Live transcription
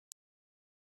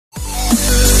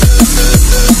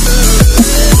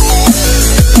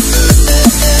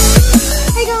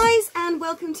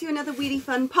another Wheelie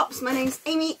Fun Pops. My name's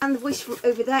Amy and the voice from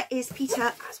over there is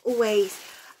Peter, as always.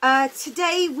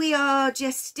 Today we are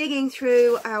just digging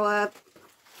through our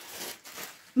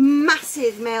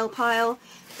massive mail pile,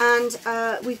 and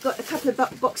we've got a couple of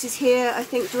boxes here, I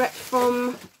think direct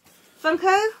from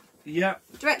Funko? Yeah.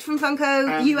 Direct from Funko,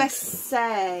 and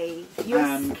USA.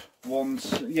 And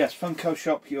ones, yes, Funko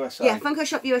Shop USA. Yeah, Funko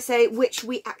Shop USA, which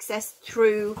we access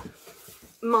through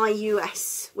My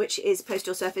US, which is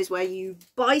postal service where you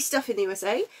buy stuff in the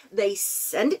USA, they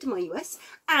send it to My US,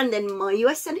 and then My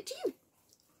US send it to you.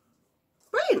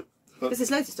 Brilliant. Because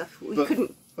there's loads of stuff we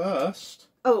couldn't. First.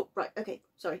 Oh, right, okay,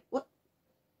 sorry. What?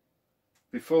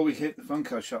 Before we hit the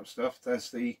Funko Shop stuff, there's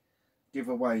the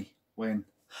giveaway win.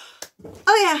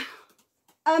 Oh yeah.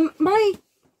 My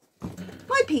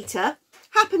Peter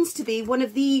happens to be one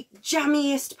of the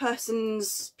jammiest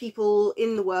people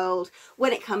in the world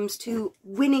when it comes to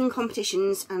winning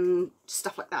competitions and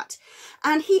stuff like that.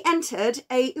 And he entered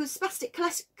it was Spastic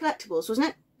Collectibles, wasn't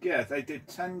it? Yeah, they did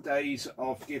 10 days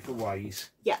of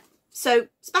giveaways. Yeah. So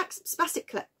Spastic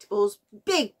Collectibles,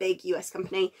 big US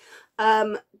company,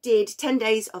 did 10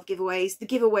 days of giveaways. The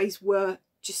giveaways were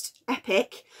just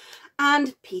epic.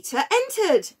 And Peter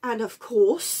entered. And of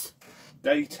course,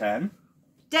 Day 10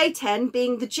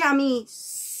 being the jammy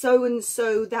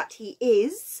so-and-so that he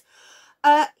is,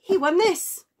 he won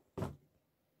this.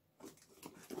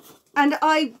 And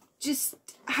I just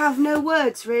have no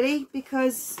words, really,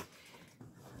 because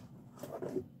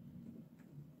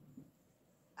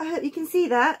I hope you can see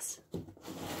that.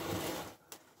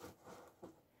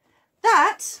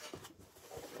 That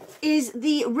is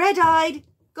the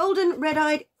golden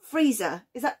red-eyed freezer.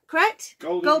 Is that correct?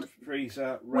 Golden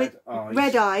freezer, red eyes.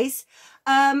 Red eyes.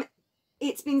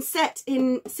 It's been sent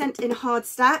in hard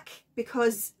stack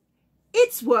because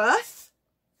it's worth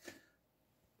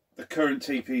the current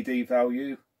TPD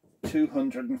value,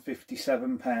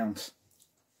 £257.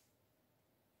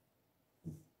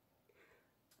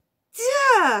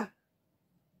 Yeah.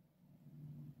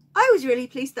 I was really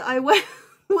pleased that I won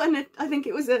I think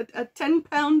it was a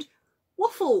 £10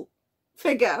 waffle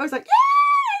figure. I was like, yeah,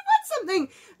 I won something.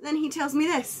 And then he tells me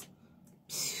this.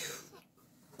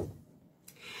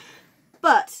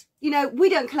 But, you know, we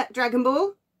don't collect Dragon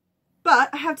Ball,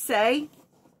 but I have to say,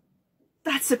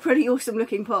 that's a pretty awesome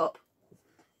looking pop.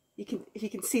 If you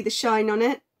can see the shine on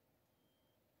it.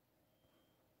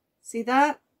 See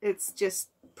that? It's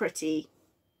just pretty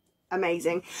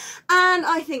amazing. And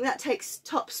I think that takes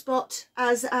top spot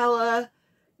as our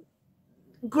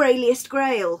greyliest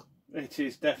grail. It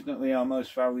is definitely our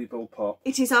most valuable pop.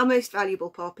 It is our most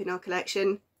valuable pop in our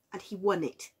collection, and he won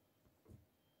it.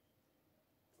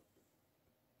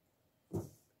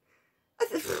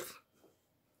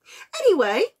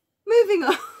 Anyway, moving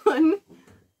on.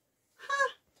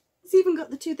 It's even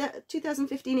got the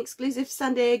 2015 exclusive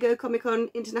San Diego Comic-Con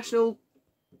International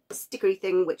stickery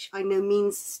thing, which I know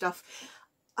means stuff.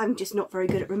 I'm just not very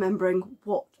good at remembering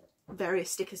what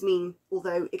various stickers mean,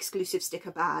 although exclusive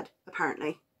sticker bad,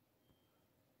 apparently.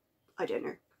 I don't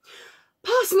know.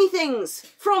 Pass me things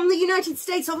from the United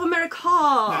States of America.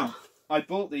 Now, I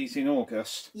bought these in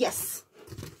August. Yes.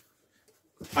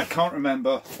 I can't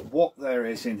remember what there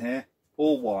is in here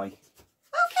or why.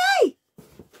 Okay.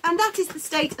 And that is the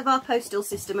state of our postal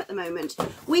system at the moment.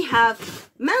 We have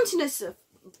mountainous of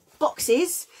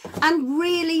boxes and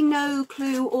really no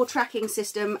clue or tracking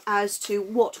system as to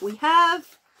what we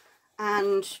have.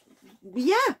 And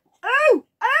yeah. Oh!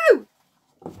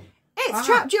 It's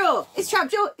Trapjaw! It's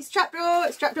Trapjaw! It's Trapjaw!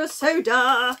 It's Trapjaw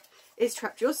Soda! It's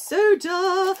Trapjaw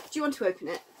Soda! Do you want to open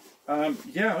it?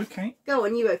 Yeah, okay. Go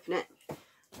on, you open it.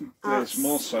 There's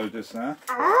more sodas there.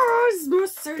 Oh, there's more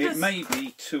sodas. It may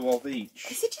be 2 of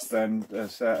each. Is it just... Then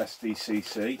there's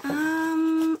SDCC.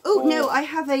 Oh, no, I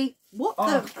have a... What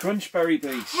the... Crunchberry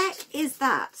Beast. Heck is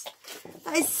that?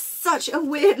 That is such a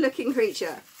weird looking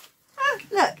creature.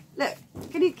 Look.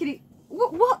 Can you...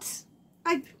 What?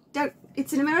 I don't...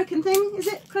 It's an American thing, is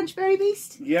it? Crunchberry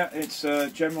Beast? Yeah, it's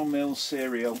General Mills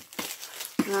cereal.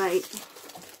 Right.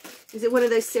 Is it one of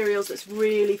those cereals that's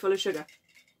really full of sugar?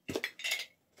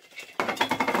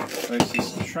 This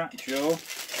is Trapjaw.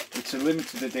 It's a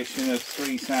limited edition of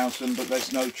 3,000, but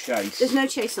there's no chase. There's no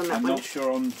chase on that I'm one. not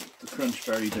sure on the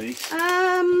Crunchberry Beast.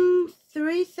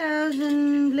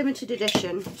 3,000 limited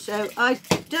edition. So I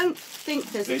don't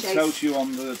think there's a chase. It tells you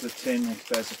on the tin if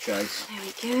there's a chase. There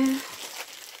we go.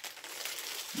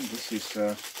 This is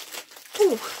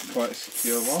Ooh, quite a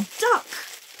secure one. Stuck.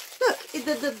 Look,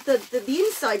 the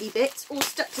insidey bit's all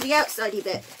stuck to the outsidey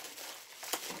bit.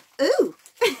 Ooh.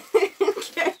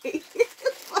 Okay.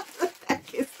 What the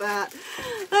heck is that?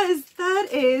 That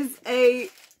is a...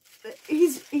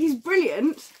 He's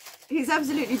brilliant.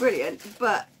 absolutely brilliant,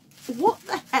 but what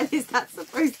the hell is that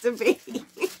supposed to be?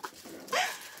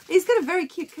 He's got a very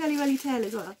cute curly-welly tail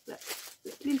as well. Look,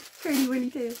 little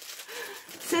curly-welly tail.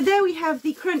 So there we have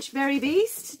the Crunchberry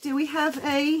Beast. Do we have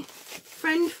a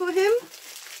friend for him?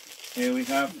 Here we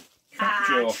have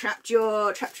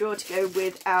Trapjaw. Trapjaw to go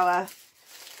with our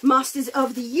Masters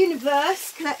of the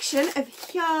Universe collection over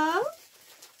here.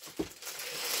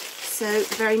 So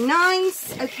very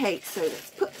nice. Okay, so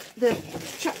let's put the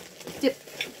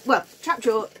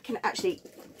Trapjaw can actually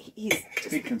he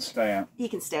can stay out. He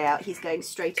can stay out. He's going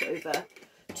straight over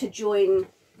to join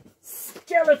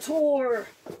Skeletor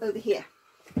over here.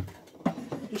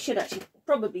 He should actually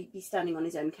probably be standing on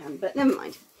his own can, but never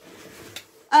mind.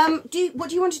 What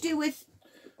do you want to do with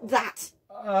that?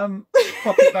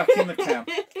 Pop it back in the can.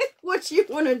 What do you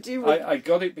want to do with I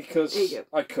got it because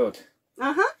I could.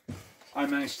 Uh-huh. I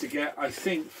managed to get, I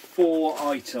think, 4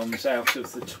 items out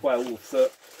of the 12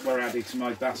 that were added to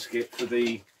my basket for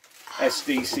the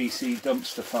SDCC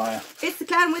dumpster fire. It's the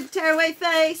clown with the tearaway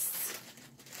face.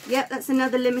 Yep, that's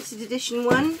another limited edition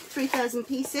one. 3,000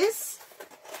 pieces.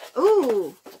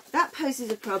 Ooh, that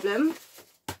poses a problem,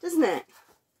 doesn't it?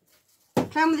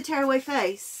 Clown with the tearaway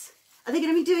face. Are they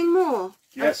going to be doing more?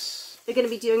 Yes. They're going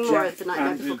to be doing more of the Nightmare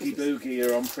and Before Boogie Christmas. Boogie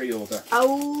are on pre-order.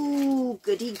 Oh,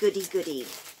 goody, goody, goody.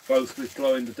 Both with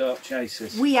glow-in-the-dark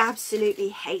chases. We absolutely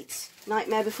hate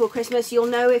Nightmare Before Christmas. You'll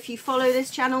know if you follow this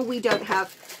channel, we don't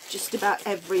have just about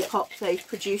every pop they've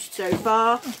produced so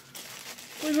far.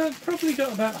 We've probably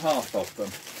got about half of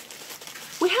them.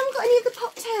 We haven't got any of the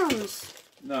pop towns.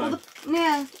 No.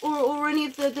 Or any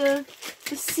of the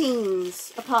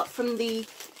scenes, apart from the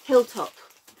hilltop.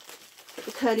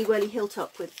 The Curly Whirly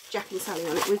hilltop with Jack and Sally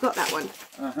on it. We've got that one.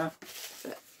 Uh-huh.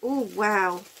 Oh,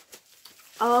 wow.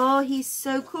 Oh, he's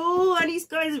so cool. And he's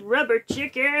got his rubber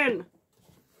chicken.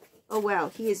 Oh, wow.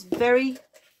 He is very...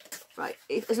 Right.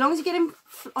 As long as you get him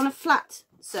on a flat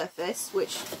surface,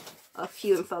 which are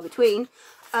few and far between,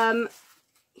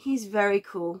 he's very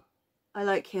cool. I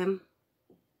like him.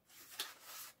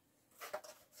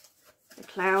 The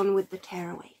clown with the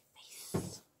tearaway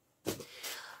face.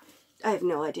 I have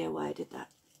no idea why I did that.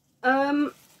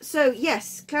 So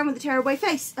yes, clown with the tearaway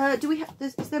face. Do we have?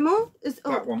 Is there more?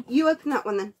 That one. You open that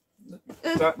one then.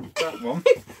 That one.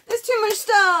 There's too much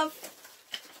stuff.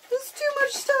 There's too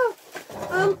much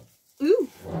stuff. Ooh.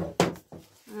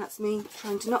 That's me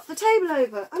trying to knock the table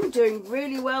over. I'm doing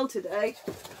really well today.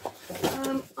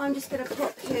 I'm just going to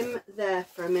pop him there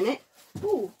for a minute.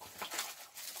 Ooh.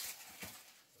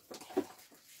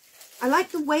 I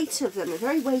like the weight of them. They're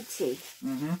very weighty.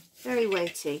 Mm-hmm. Very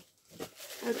weighty.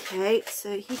 Okay,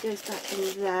 so he goes back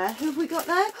in there. Who have we got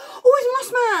there? Oh,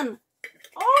 it's Mossman!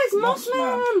 Oh, it's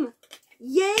Mossman!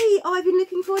 Yay! Oh, I've been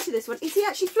looking forward to this one. Is he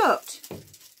actually flocked?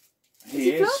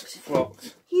 He is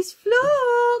flocked. He's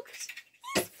flocked!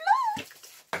 He's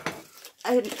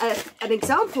flocked! An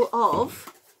example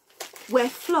of where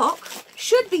flock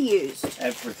should be used.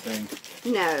 Everything.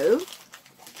 No.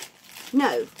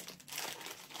 No.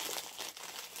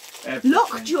 Everything.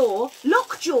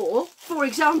 Lockjaw, for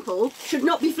example, should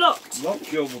not be flocked.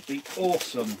 Lockjaw would be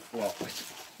awesome flocked.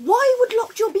 Why would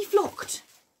Lockjaw be flocked?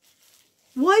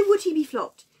 Why would he be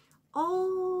flocked?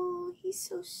 Oh, he's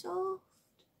so soft.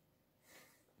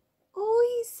 Oh,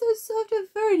 he's so soft and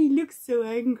fur, and he looks so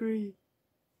angry.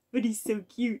 But he's so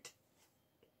cute.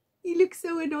 He looks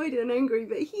so annoyed and angry,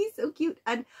 but he's so cute.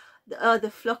 And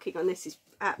the flocking on this is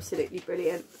absolutely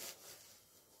brilliant.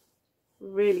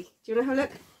 Really. Do you want to have a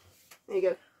look? There you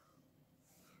go.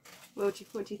 What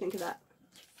do you think of that?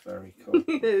 Very cool.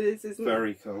 This is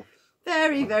very cool.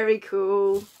 Very, very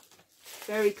cool.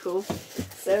 Very cool.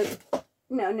 So,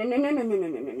 no.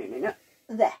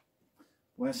 There.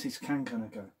 Where's his can gonna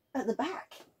go? At the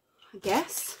back, I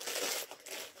guess.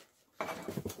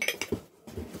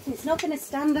 It's not going to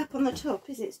stand up on the top,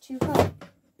 is it? It's too high.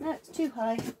 No, it's too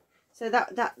high. So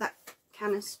that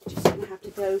can is just going to have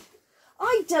to go.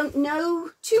 I don't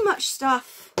know. Too much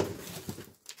stuff.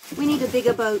 We need a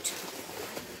bigger boat.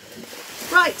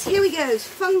 Right, here we go.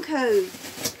 Funko.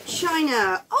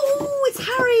 China. Oh, it's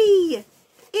Harry.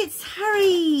 It's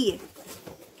Harry.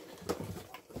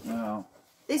 Oh.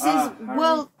 This is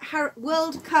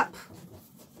World Cup.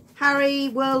 Harry,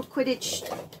 World Quidditch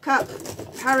Cup.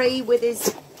 Harry with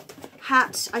his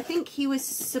hat. I think he was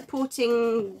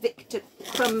supporting Victor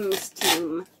Crumb's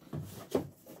team.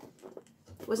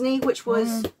 Wasn't he? Which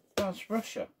was... That's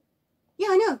Russia. Yeah,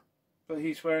 I know. But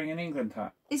he's wearing an England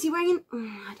hat. Is he wearing an...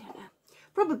 I don't know.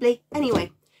 Probably.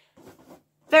 Anyway.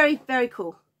 Very, very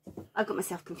cool. I've got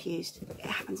myself confused. It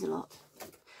happens a lot.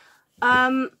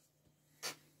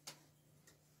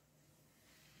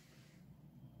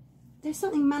 There's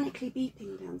something manically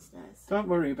beeping downstairs. Don't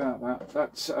worry about that.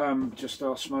 That's just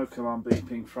our smoke alarm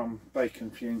beeping from bacon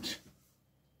fumes.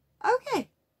 Okay.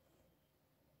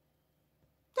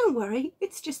 Don't worry,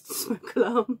 it's just a smoke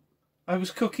alarm. I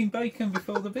was cooking bacon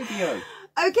before the video.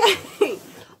 Okay.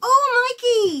 Oh,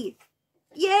 Mikey!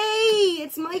 Yay!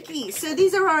 It's Mikey. So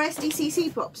these are our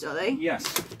SDCC pops, are they? Yes.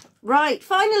 Right.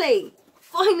 Finally,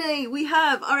 we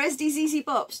have our SDCC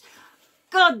pops.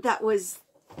 God, that was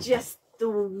just the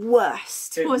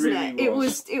worst, wasn't it? Really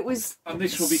was. It was. And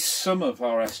this will be some of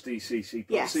our SDCC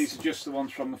pops. Yes. These are just the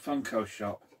ones from the Funko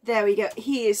shop. There we go.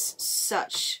 He is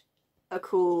such a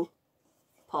cool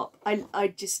pop. I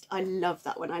love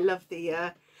that one. I love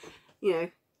the, you know,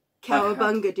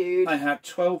 cowabunga dude. I had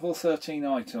 12 or 13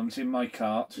 items in my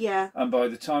cart. Yeah. And by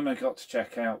the time I got to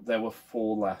checkout, there were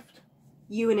 4 left.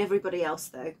 You and everybody else,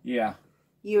 though. Yeah.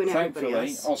 You and Thankfully, everybody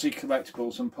else. Aussie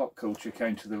Collectibles and Pop Culture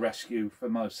came to the rescue for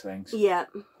most things. Yeah.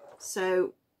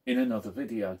 So. In another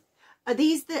video. Are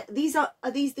these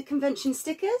the convention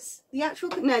stickers? The actual?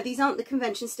 No, these aren't the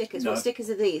convention stickers. No. What stickers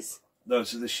are these?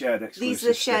 Those are the shared exclusive These are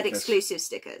the shared stickers. exclusive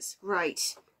stickers.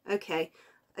 Right. Okay.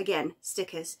 Again,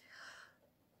 stickers.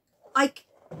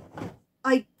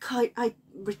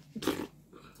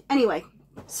 Anyway,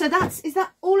 so is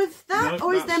that all of that? No,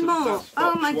 or is there more? that's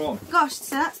Oh box my one. gosh,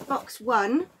 so that's box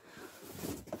 1.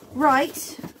 Right.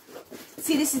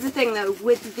 See, this is the thing though,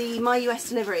 with the My US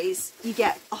deliveries, you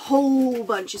get a whole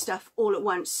bunch of stuff all at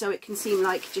once, so it can seem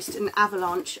like just an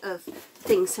avalanche of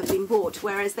things have been bought,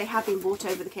 whereas they have been bought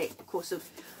over the course of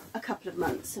a couple of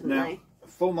months, haven't Now, they?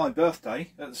 for my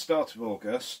birthday, at the start of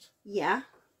August, Yeah.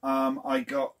 I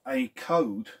got a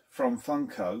code from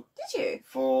Funko Did you?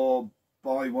 for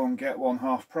buy one, get one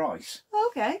half price.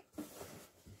 Oh, okay.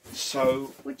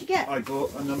 So What'd you get? I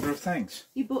bought a number of things.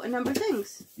 You bought a number of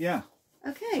things. Yeah.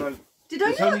 Okay. So did I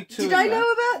there's know? only 2 Did in I there. know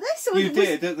about this? Or You was-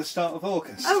 did at the start of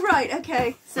August. Oh right.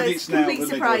 Okay. So but it's it's now the complete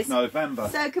middle surprise. of November.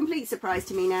 So a complete surprise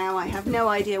to me now. I have no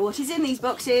idea what is in these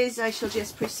boxes. I shall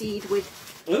just proceed with.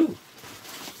 Ooh.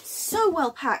 So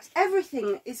well packed.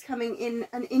 Everything is coming in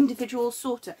an individual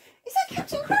sorter. Is that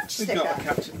Captain Crunch We've sticker? got a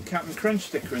Captain Crunch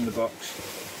sticker in the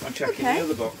box. I'm checking Okay. the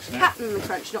other box now. Captain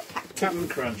Crunch, not Captain. Captain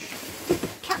Crunch.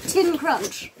 Captain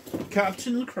Crunch.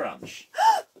 Captain Crunch.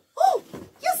 Oh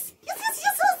yes, yes, yes,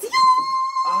 yes, yes, yes.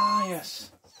 Ah,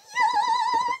 yes.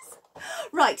 Yes!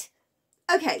 Right.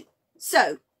 Okay.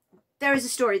 So there is a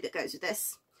story that goes with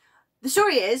this. The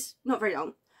story is not very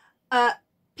long.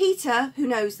 Peter, who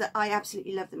knows that I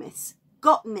absolutely love the myths,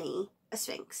 got me a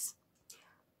Sphinx.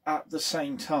 At the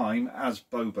same time as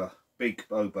Boba, Big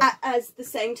Boba. At the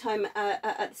same time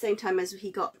as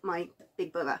he got my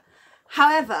Big Boba.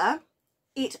 However,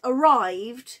 it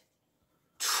arrived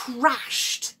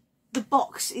trashed. The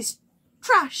box is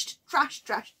trashed.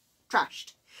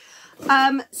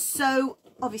 So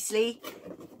obviously,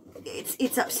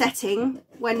 it's upsetting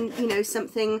when, you know,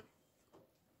 something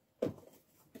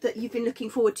that you've been looking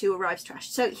forward to arrives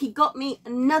trashed. So he got me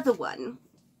another one,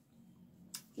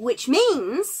 which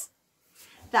means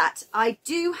that I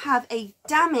do have a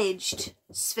damaged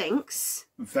Sphinx,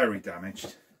 Very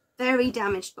damaged. very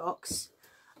damaged box,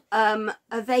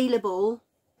 available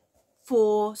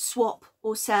for swap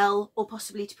or sell, or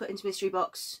possibly to put into mystery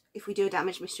box if we do a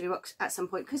damaged mystery box at some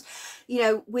point. Because, you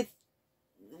know,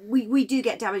 we do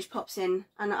get damaged pops in,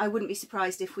 and I wouldn't be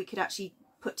surprised if we could actually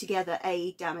put together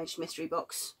a damaged mystery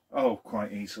box Oh,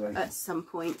 quite easily. at some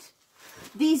point.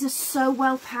 These are so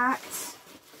well packed.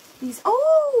 These,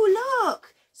 oh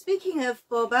look! Speaking of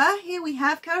Boba, here we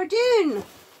have Cara Dune.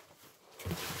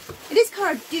 It is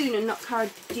Cara Dune and not Cara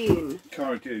Dune.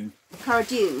 Cara Dune. Cara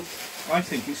Dune. I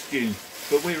think it's Dune,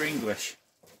 but we're English.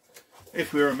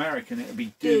 If we're American, it'd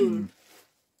be Dune.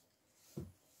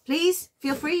 Please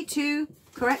feel free to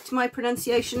correct my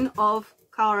pronunciation of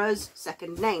Cara's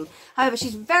second name. However,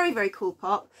 she's very, very cool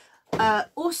pop.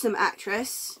 Awesome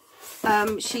actress.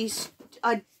 If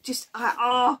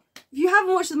you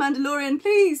haven't watched The Mandalorian,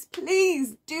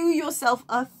 please do yourself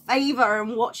a favour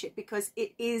and watch it, because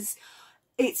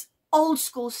it's old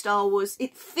school Star Wars.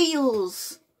 It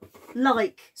feels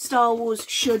like Star Wars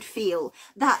should feel.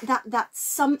 That's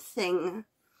something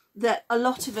that a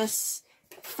lot of us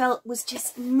felt was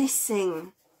just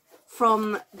missing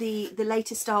from the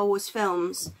later Star Wars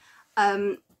films.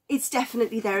 It's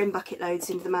definitely there in bucket loads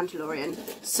in The Mandalorian.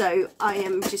 So I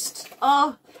am just,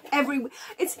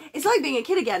 it's like being a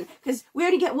kid again, because we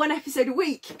only get 1 episode a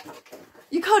week.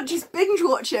 You can't just binge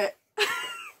watch it.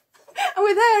 And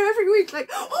we're there every week like,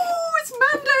 oh, it's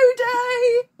Mando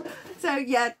Day! So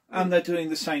yeah. And they're doing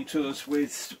the same to us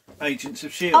with Agents of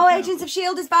S.H.I.E.L.D. Oh, now. Agents of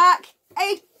S.H.I.E.L.D. is back!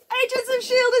 Agents of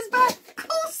S.H.I.E.L.D. is back!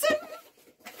 Coulson!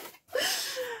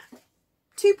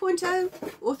 2.0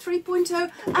 or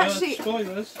 3.0. Actually,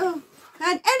 spoilers. Oh,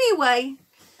 and anyway,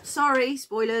 sorry,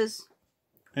 spoilers.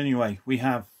 Anyway, we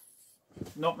have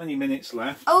not many minutes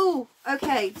left. Oh,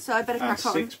 okay, so I better crack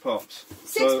on. 6 pots.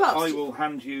 Six pots. I will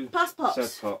hand you Plus pots.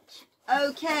 said pots.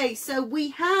 Okay, so we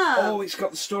have... Oh, it's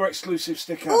got the store exclusive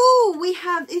sticker. Oh, we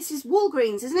have... This is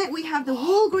Walgreens, isn't it? We have the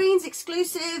Walgreens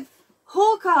exclusive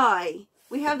Hawkeye.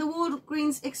 We have the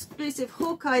Walgreens exclusive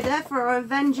Hawkeye there for our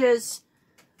Avengers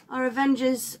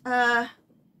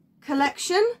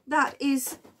collection. That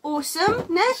is awesome.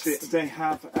 Next. They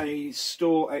have a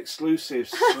store exclusive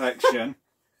selection.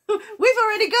 We've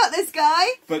already got this guy.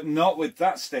 But not with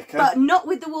that sticker. But not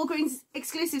with the Walgreens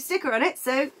exclusive sticker on it.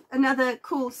 So another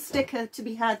cool sticker to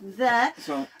be had there.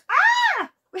 So,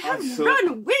 We have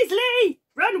Ron Weasley!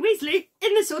 Ron Weasley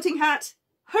in the sorting hat.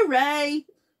 Hooray!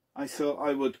 I thought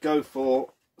I would go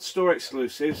for store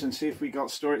exclusives and see if we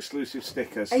got store exclusive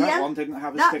stickers. Yeah. That one didn't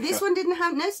have a sticker. This one didn't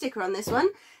have no sticker on this one.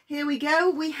 Here we go.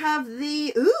 We have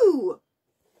the... Ooh!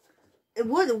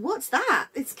 What's that?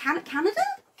 It's Canada? Canada?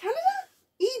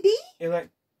 EB?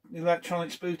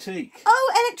 Electronics Boutique.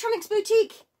 Oh, Electronics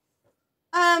Boutique.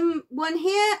 One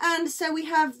here, and so we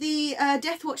have the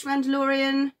Death Watch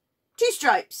Mandalorian 2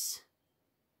 stripes.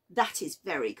 That is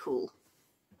very cool.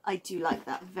 I do like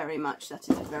that very much. That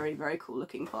is a very, very cool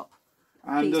looking pop.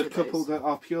 And a couple that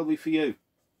are purely for you.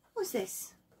 What's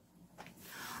this?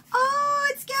 Oh,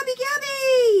 it's Gabby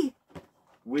Gabby!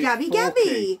 With Gabby Forky.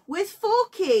 Gabby with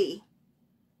Forky.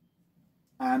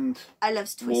 And I love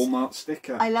Walmart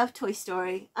sticker. I love Toy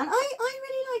Story, and I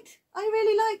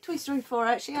really liked Toy Story 4.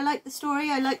 Actually, I like the story.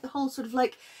 I like the whole sort of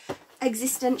like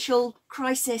existential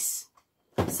crisis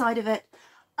side of it.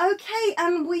 Okay,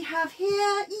 and we have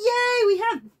here, yay, we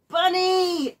have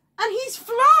Bunny, and he's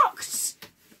flocked.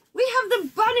 We have the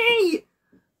Bunny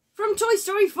from Toy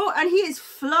Story 4, and he is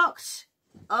flocked.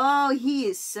 Oh, he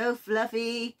is so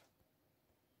fluffy.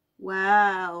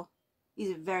 Wow,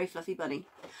 he's a very fluffy bunny.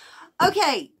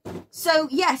 Okay, so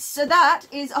yes, so that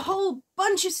is a whole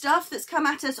bunch of stuff that's come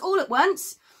at us all at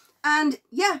once. And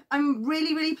yeah, I'm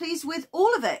really, really pleased with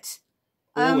all of it.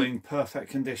 All in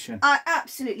perfect condition.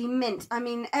 Absolutely mint. I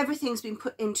mean, everything's been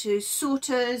put into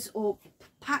sorters or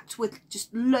packed with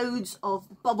just loads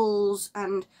of bubbles,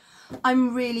 and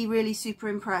I'm really, really super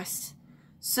impressed.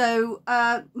 So,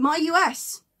 my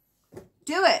US,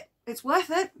 do it. It's worth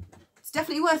it. It's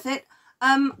definitely worth it.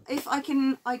 If I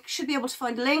can, I should be able to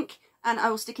find a link, and I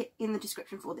will stick it in the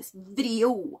description for this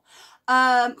video.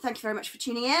 Thank you very much for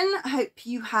tuning in. I hope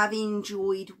you have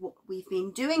enjoyed what we've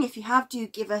been doing. If you have, do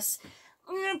give us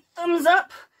a thumbs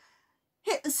up.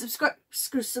 Hit the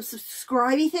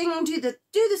subscribey thing. Do the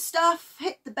stuff.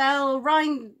 Hit the bell.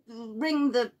 Ring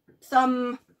the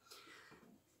thumb,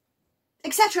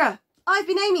 etc. I've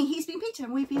been Amy. He's been Peter,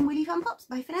 and we've been Wheelie Fun Pops.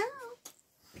 Bye for now.